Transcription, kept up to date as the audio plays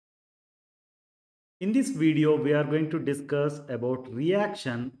In this video, we are going to discuss about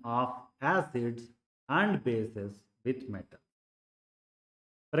reaction of acids and bases with metal.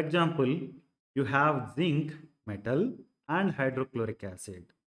 For example, you have zinc metal and hydrochloric acid.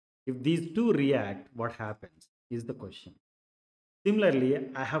 If these two react, what happens is the question. Similarly,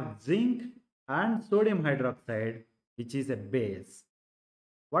 I have zinc and sodium hydroxide, which is a base.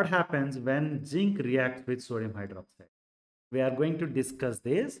 What happens when zinc reacts with sodium hydroxide? We are going to discuss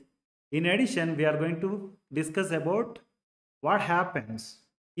this. In addition, we are going to discuss about what happens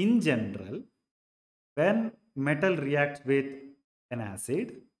in general when metal reacts with an acid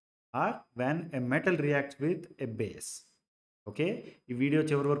or when a metal reacts with a base. Okay, ఈ video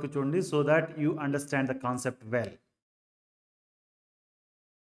చివరి వరకు చూడండి so that you understand the concept well.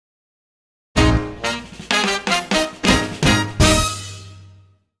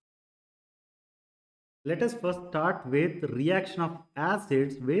 Let us first start with reaction of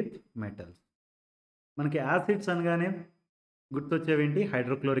acids with metals. మనకి acids అనగానే గుర్తొచ్చేవేంటి?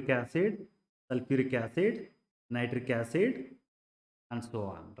 Hydrochloric acid, sulphuric acid, nitric acid, and so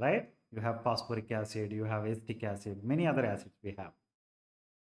on, right? You have phosphoric acid, you have acetic acid, many other acids we have.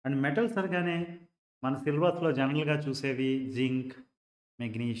 And metals అనగానే మన సిలబస్లో జనరల్గా చూసేవి zinc,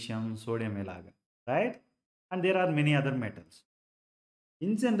 magnesium, sodium ఇలాగా, right? And there are many other metals.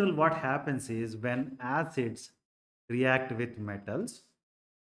 In general, what happens is when acids react with metals,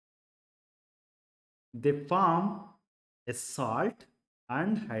 they form a salt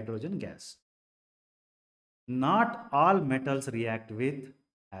and hydrogen gas. Not all metals react with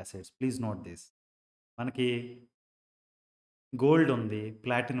acids. Please note this. Manaki gold undi,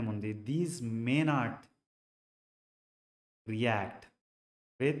 platinum undi. These may not react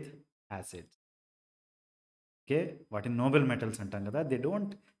with acids. Okay, what in noble metals antam kada, they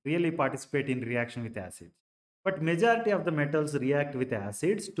don't really participate in reaction with acids. But majority of the metals react with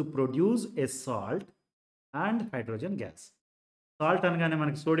acids to produce a salt and hydrogen gas. Salt అనగానే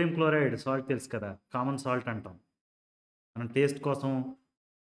మనకి sodium chloride salt తెలుసు కదా, common salt అంటాం, మనం taste కోసం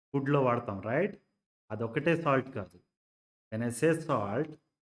ఫుడ్లో వాడతాం, right? అదొక్కటే సాల్ట్ కాదు. When I say salt,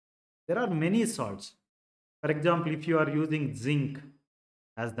 there are many salts. For example, if you are using zinc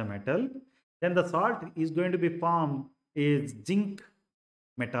as the metal, then the salt is going to be formed is zinc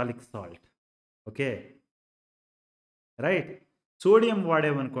metallic salt. Okay, right? Sodium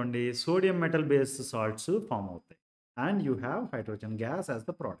వాడేమనుకోండి, sodium metal based salts form అవుతాయి, and you have hydrogen gas as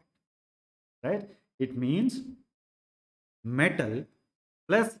the product, right? It means metal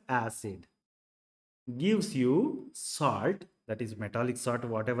plus acid gives you salt, that is metallic salt,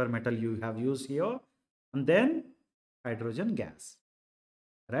 whatever metal you have used here, and then hydrogen gas,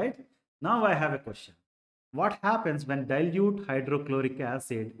 right? Now I have a question. What happens when dilute hydrochloric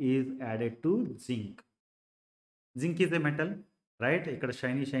acid is added to zinc? Zinc is a metal, right? Ikkada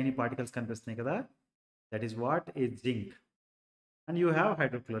shiny particles kanipistunayi kada, that is what is zinc. And you have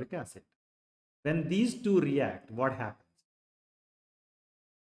hydrochloric acid. When these two react, what happens?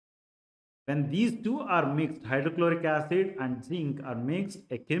 When these two are mixed, hydrochloric acid and zinc are mixed,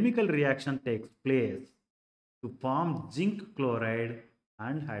 a chemical reaction takes place to form zinc chloride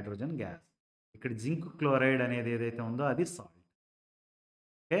and hydrogen gas. ఇక్కడ zinc chloride అనేది ఏదైతే ఉందో అది salt.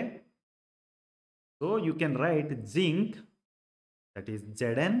 Okay, so you can write zinc, that is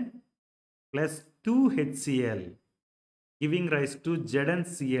Zn plus 2HCl giving rise to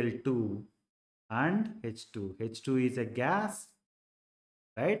ZnCl2 and H2. H2 is a gas,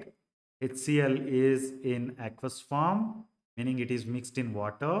 right? HCl is in aqueous form, meaning it is mixed in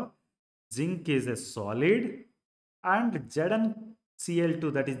water. Zinc is a solid, and ZnCl2,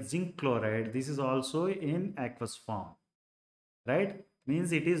 that is zinc chloride, this is also in aqueous form, right? Means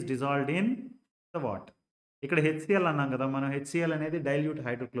it is dissolved in the water. ఇక్కడ HCl అన్నాం కదా, మనం HCl అనేది dilute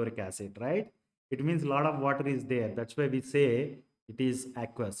hydrochloric acid, right? It means lot of water is there, that's why we say it is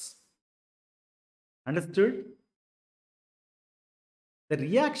aqueous. Understood? The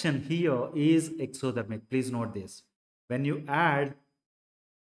reaction here is exothermic. Please note this. When you add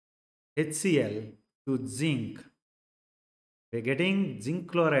HCl to zinc, we're getting zinc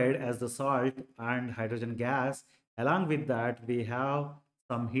chloride as the salt and hydrogen gas. Along with that, we have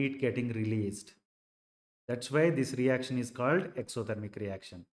some heat getting released. That's why this reaction is called exothermic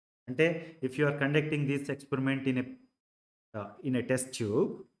reaction. And if you are conducting this experiment in a test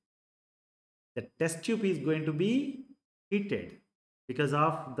tube, the test tube is going to be heated because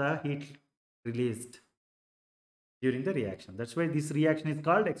of the heat released during the reaction. That's why this reaction is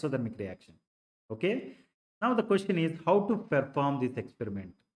called exothermic reaction. Okay. Now the question is how to perform this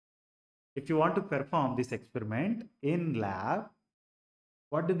experiment. If you want to perform this experiment in lab,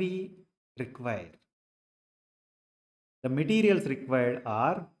 what do we require? The materials required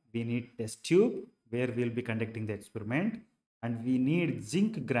are, we need test tube, where we'll be conducting the experiment, and we need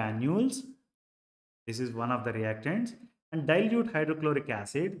zinc granules. This is one of the reactants, and dilute hydrochloric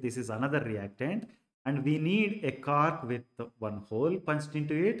acid. This is another reactant, and we need a cork with one hole punched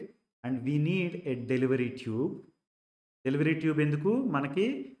into it, and we need a delivery tube. Delivery tube ఎందుకు మనకి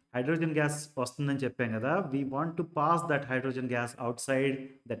hydrogen gas వస్తుందని చెప్పాం కదా, we want to pass that hydrogen gas outside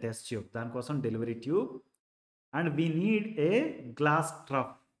the test tube. దానికోసం delivery tube, and we need a glass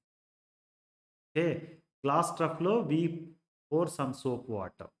trough. Okay, glass trough లో we pour some soap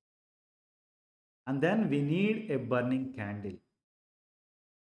water, and then we need a burning candle.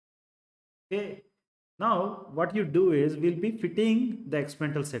 Okay, now what you do is we'll be fitting the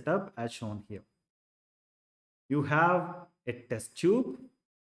experimental setup as shown here. You have a test tube,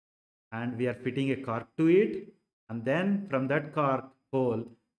 and we are fitting a cork to it, and then from that cork hole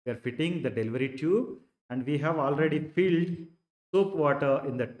we are fitting the delivery tube, and we have already filled soap water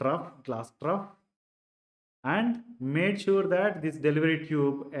in the trough, glass trough, and made sure that this delivery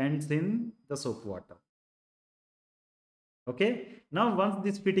tube ends in the soap water. Okay, now once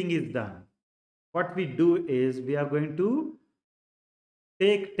this fitting is done, what we do is we are going to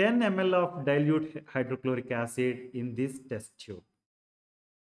take 10 ml of dilute hydrochloric acid in this test tube.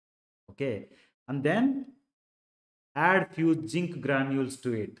 Okay, and then add few zinc granules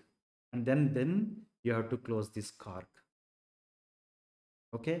to it, and then you have to close this cork.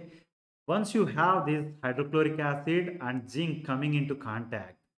 Okay, once you have this hydrochloric acid and zinc coming into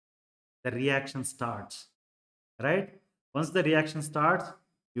contact, the reaction starts, right? Once the reaction starts,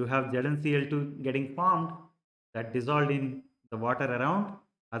 you have ZnCl2 getting formed that dissolved in the water around,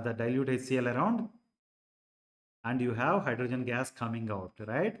 or the dilute HCl around, and you have hydrogen gas coming out,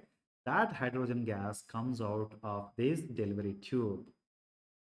 right? That hydrogen gas comes out of this delivery tube.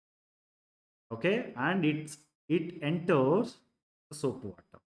 Okay, and it enters the soap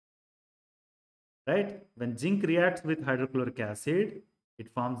water, right? When zinc reacts with hydrochloric acid, it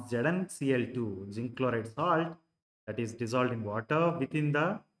forms ZnCl2, zinc chloride salt, that is dissolved in water within the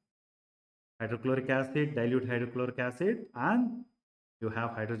hydrochloric acid, dilute hydrochloric acid, and you have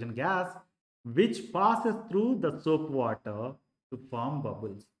hydrogen gas which passes through the soap water to form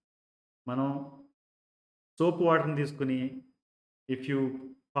bubbles. మనం soap వాటర్ని తీసుకుని if you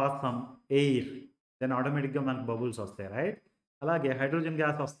pass some air, then ఆటోమేటిక్గా మనకు bubbles వస్తాయి, right? అలాగే hydrogen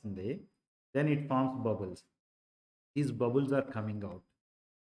gas వస్తుంది, then it forms bubbles. These bubbles are coming out,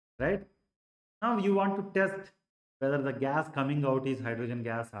 right? Now you want to test whether the gas coming out is hydrogen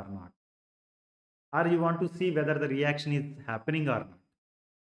gas or not, or you want to see whether the reaction is happening or not.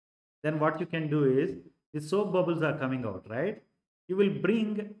 Then what you can do is, the soap bubbles are coming out, right? You will bring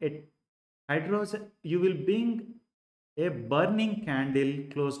a burning candle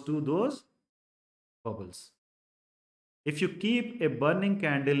close to those bubbles. If you keep a burning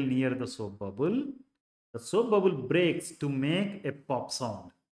candle near the soap bubble breaks to make a pop sound.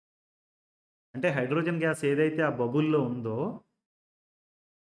 అంటే hydrogen gas ఏదైతే ఆ బబుల్లో ఉందో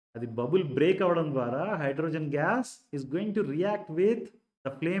అది bubble break అవడం ద్వారా hydrogen gas is going to react with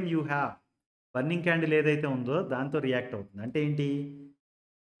the flame you have. Burning candle ఏదైతే ఉందో దాంతో రియాక్ట్ అవుతుంది. అంటే ఏంటి?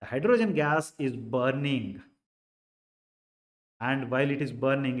 Hydrogen gas is burning, and while it is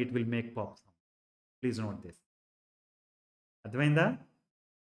burning it will make pop sound. Please note this. అర్థమైందా?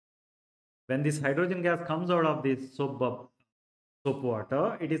 When this hydrogen gas comes out of this soap water,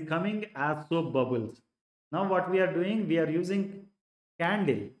 it is coming as soap bubbles. Now what we are doing, we are using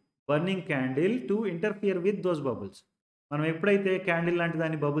burning candle to interfere with those bubbles. మనం ఎప్పుడైతే candle లాంటి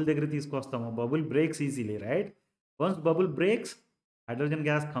దాన్ని bubble దగ్గర తీసుకొస్తామో bubble breaks easily, right? Once bubble breaks, hydrogen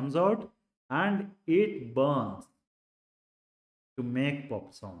gas comes out and it burns to make pop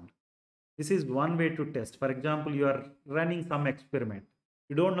sound. This is one way to test. For example, you are running some experiment,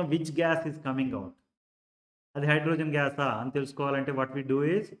 you don't know which gas is coming out. అది hydrogen గ్యాసా అని తెలుసుకోవాలంటే what we do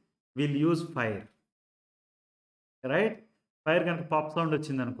is will use fire, right? Fire కనుక pop sound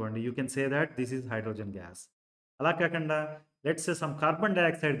వచ్చింది అనుకోండి, you can say that this is hydrogen gas. అలా కాకుండా let's say some carbon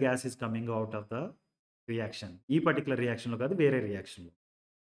dioxide gas is coming out of the reaction, ఈ particular రియాక్షన్లో కాదు వేరే రియాక్షన్లో.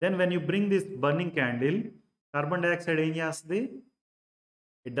 Then when you bring this burning candle, carbon dioxide ఏం చేస్తుంది?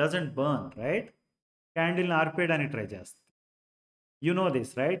 It doesn't burn, right? క్యాండిల్ని ఆర్పేయడానికి try చేస్తుంది. You know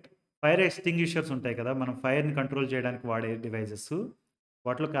this, right? Fire extinguishers ఉంటాయి కదా, మనం ఫైర్ని control చేయడానికి వాడే డివైజెస్,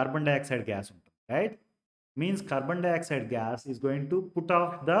 వాటిలో కార్బన్ డైఆక్సైడ్ గ్యాస్ ఉంటుంది, right? Means carbon dioxide gas is going to put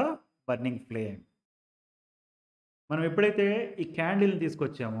off the burning flame. మనం ఎప్పుడైతే ఈ క్యాండిల్ని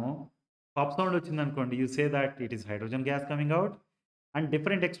తీసుకొచ్చామో పాప్ సౌండ్ వచ్చింది అనుకోండి, you say that it is hydrogen gas coming out, and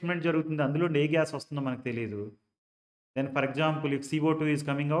different experiment జరుగుతుంది, అందులో ఏ gas వస్తుందో మనకు తెలియదు. Then for example if CO2 is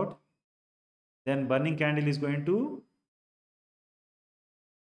coming out, then burning candle is going to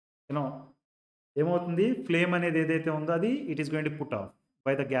ఏమవుతుంది ఫ్లేమ్ అనేది ఏదైతే ఉందో అది it is going to put off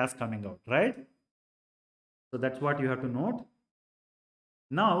by the gas coming out, right? So that's what you have to note.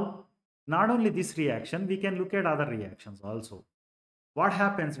 Now, not only this reaction, we can look at other reactions also. What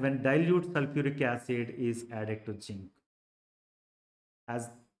happens when dilute sulfuric acid is added to zinc?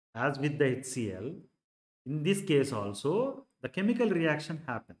 As with the HCl, in this case also, the chemical reaction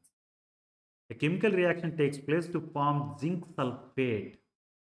happens. A chemical reaction takes place to form zinc sulfate.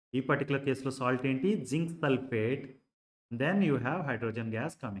 In particular case, salt enti zinc sulfate. Then you have hydrogen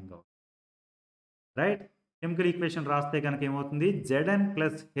gas coming out. Right? Chemical equation raste ganaka emoutundi Zn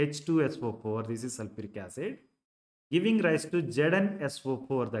plus H2SO4, this is sulfuric acid, giving rise to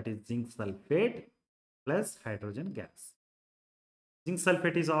ZnSO4, that is zinc sulfate plus hydrogen gas. Zinc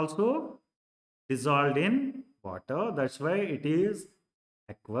sulfate is also dissolved in water, that's why it is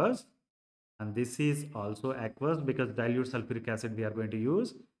aqueous, and this is also aqueous because dilute sulfuric acid we are going to use,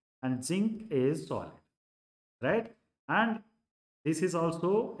 and zinc is solid, right? And this is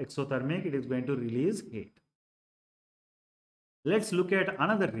also exothermic, it is going to release heat. Let's look at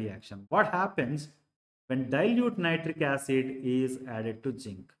another reaction. What happens when dilute nitric acid is added to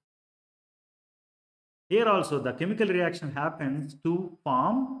zinc? Here also the chemical reaction happens to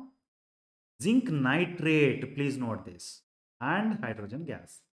form zinc nitrate, please note this, and hydrogen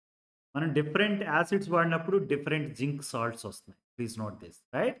gas. మనం different acids వాడినప్పుడు different zinc salts వస్తున్నాయి, please note this,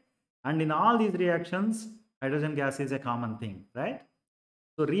 right? And in all these reactions hydrogen gas is a common thing, right?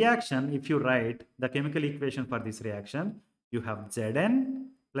 So reaction, if you write the chemical equation for this reaction, you have Zn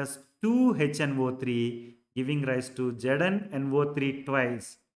plus 2HNO3 giving rise to ZnNO3 twice.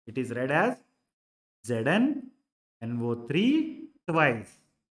 It is read as ZnNO3 twice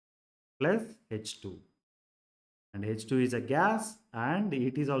plus H2. And H2 is a gas and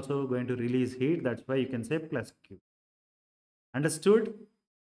it is also going to release heat, that's why you can say plus Q. Understood?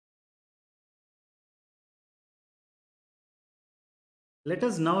 Let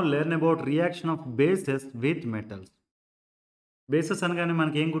us now learn about reaction of bases with metals. Bases అనగానే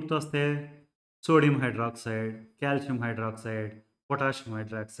మనకి ఏం గుర్తొస్తాయి? Sodium hydroxide, calcium hydroxide, potassium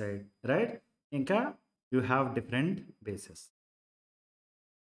hydroxide, right? ఇంకా you have different bases.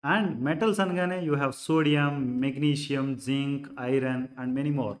 And metals అనగానే you have sodium, magnesium, zinc, iron and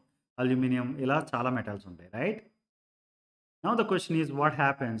many more, aluminum, ఇలా చాలా metals ఉంటాయి, right? Now the question is, what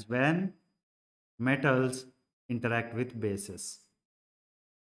happens when metals interact with bases?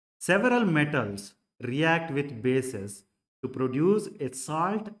 Several metals react with bases to produce a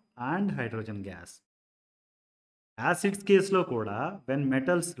salt and hydrogen gas. Acids case lo kuda, when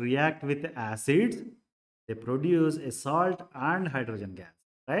metals react with acids, they produce a salt and hydrogen gas,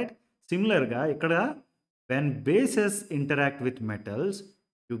 right? Similar ga ikkada when bases interact with metals,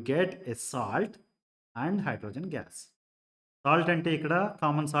 you get a salt and hydrogen gas. Salt ante ikkada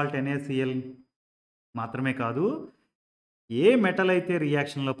common salt NaCl మాత్రమే కాదు, ఏ metal అయితే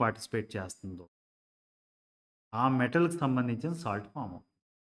రియాక్షన్లో participate చేస్తుందో ఆ మెటల్కి సంబంధించిన salt form అవుతుంది.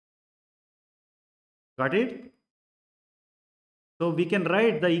 Got it? So we can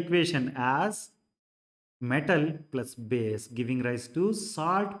write the equation as metal plus base giving rise to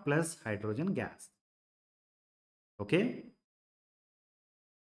salt plus hydrogen gas. Okay?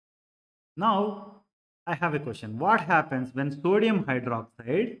 Now, I have a question. What happens when sodium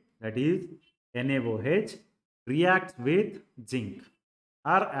hydroxide, that is NaOH, reacts with zinc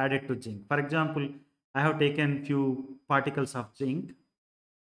or added to zinc? For example, I have taken few particles of zinc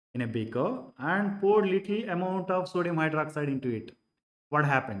in a beaker and poured little amount of sodium hydroxide into it. What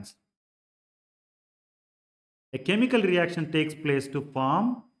happens? A chemical reaction takes place to form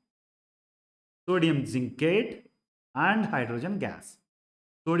sodium zincate and hydrogen gas.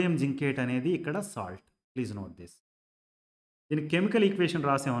 Sodium zincate అనేది ఇక్కడ salt. Please note this. దీని chemical equation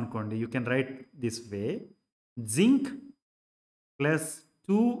రాసామనుకోండి, you can write this way. Zinc plus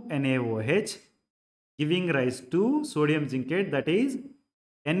 2NaOH giving rise to sodium zincate, that is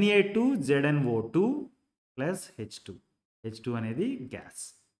Na2ZnO2 plus H2. H2 అనేది gas.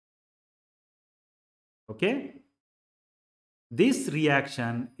 Okay? This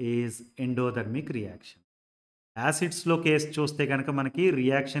reaction is endothermic reaction. Acids లో case చూస్తే కనుక మనకి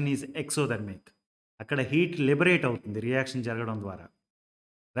reaction is exothermic. అక్కడ heat liberate అవుతుంది reaction జరగడం ద్వారా,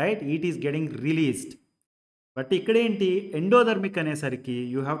 right? Heat is getting released. But ఇక్కడేంటి endothermic అనేసరికి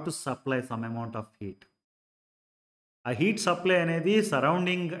you have to supply some amount of heat. ఆ హీట్ సప్లై అనేది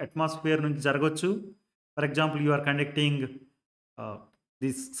సరౌండింగ్ అట్మాస్ఫియర్ నుంచి జరగవచ్చు. For example, you are conducting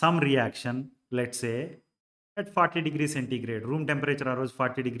this some reaction, let's say at 40 degrees centigrade, room temperature ఆ రోజు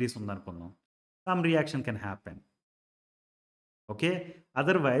 40 degrees ఉందనుకుందాం, some reaction can happen. Okay?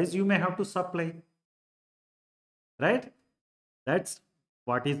 Otherwise, you may have to supply, right? That's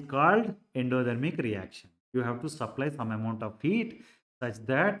what is called endothermic reaction. You have to supply some amount of heat such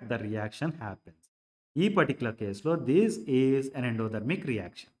that the reaction happens. In this particular case, this is an endothermic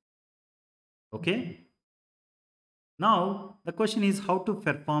reaction. Okay. Now, the question is how to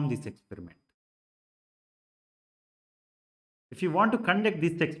perform this experiment. If you want to conduct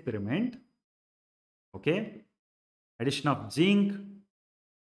this experiment, okay, addition of zinc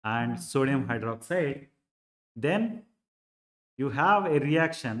and sodium hydroxide, then you have a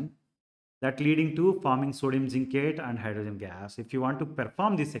reaction that leading to forming sodium zincate and hydrogen gas. If you want to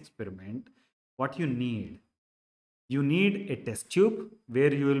perform this experiment, what you need? You need a test tube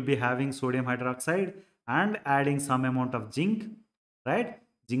where you will be having sodium hydroxide and adding some amount of zinc, right?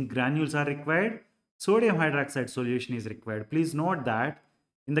 Zinc granules are required. Sodium hydroxide solution is required. Please note that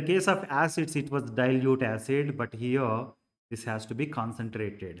in the case of acids, it was dilute acid, but here this has to be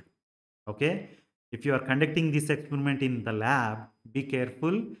concentrated. Okay. If you are conducting this experiment in the lab, be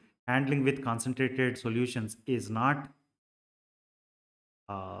careful. Handling with concentrated solutions is not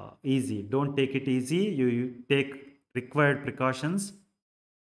easy. Don't take it easy. You take required precautions,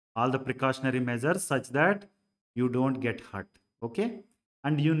 all the precautionary measures such that you don't get hurt. Okay.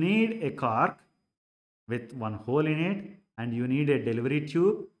 And you need a cork with one hole in it, and you need a delivery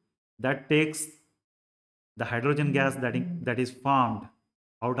tube that takes the hydrogen gas that is formed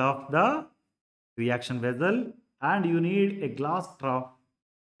out of the reaction vessel, and you need a glass trough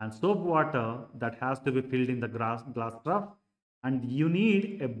and soap water that has to be filled in the glass trough, and you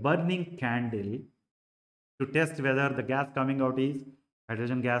need a burning candle to test whether the gas coming out is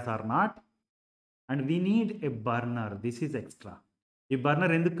hydrogen gas or not. And we need a burner. This is extra. A burner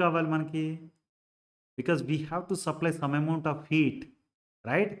enduku kavali manaki? Because we have to supply some amount of heat,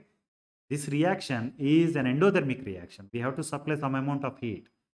 right? This reaction is an endothermic reaction. We have to supply some amount of heat.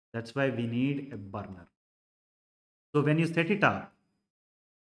 That's why we need a burner. So when you set it up,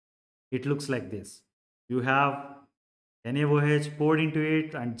 it looks like this. You have NaOH poured into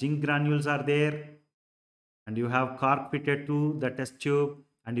it and zinc granules are there, and you have cork fitted to the test tube,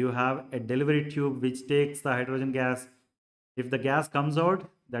 and you have a delivery tube which takes the hydrogen gas. If the gas comes out,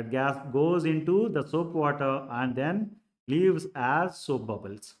 that gas goes into the soap water and then leaves as soap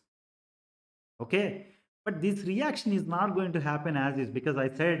bubbles. Okay, but this reaction is not going to happen as is, because I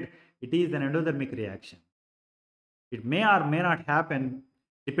said it is an endothermic reaction. It may or may not happen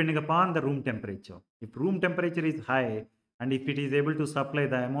depending upon the room temperature. If room temperature is high and if it is able to supply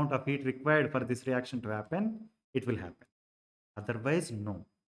the amount of heat required for this reaction to happen, it will happen. Otherwise, no.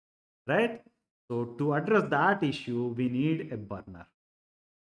 Right? So to address that issue, we need a burner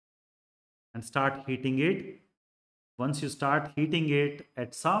and start heating it. Once you start heating it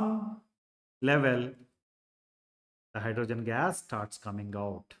at some level, the hydrogen gas starts coming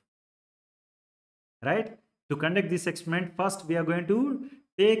out. Right? To conduct this experiment, first we are going to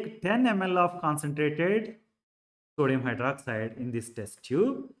take 10 ml of concentrated sodium hydroxide in this test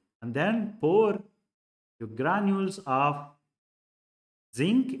tube and then pour your granules of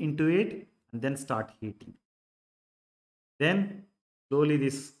zinc into it and then start heating. Then slowly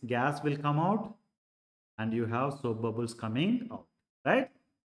this gas will come out and you have soap bubbles coming out, right?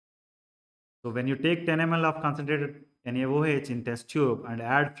 So when you take 10 ml of concentrated NaOH in test tube and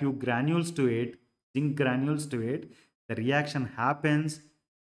add few granules to it, zinc granules to it, the reaction happens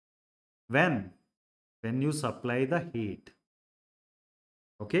when you supply the heat.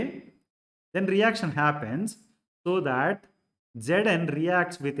 Okay? Then reaction happens so that Zn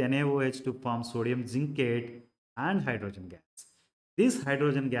reacts with NaOH to form sodium zincate and hydrogen gas. This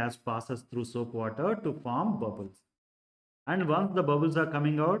hydrogen gas passes through soap water to form bubbles. And once the bubbles are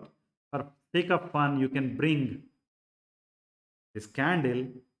coming out, for sake of fun, you can bring this candle.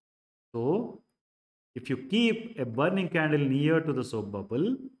 So if you keep a burning candle near to the soap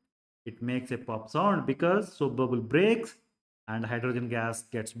bubble, it makes a pop sound because soap bubble breaks and hydrogen gas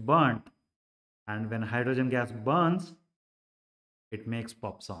gets burnt. And when hydrogen gas burns, it makes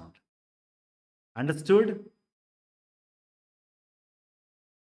pop sound. Understood?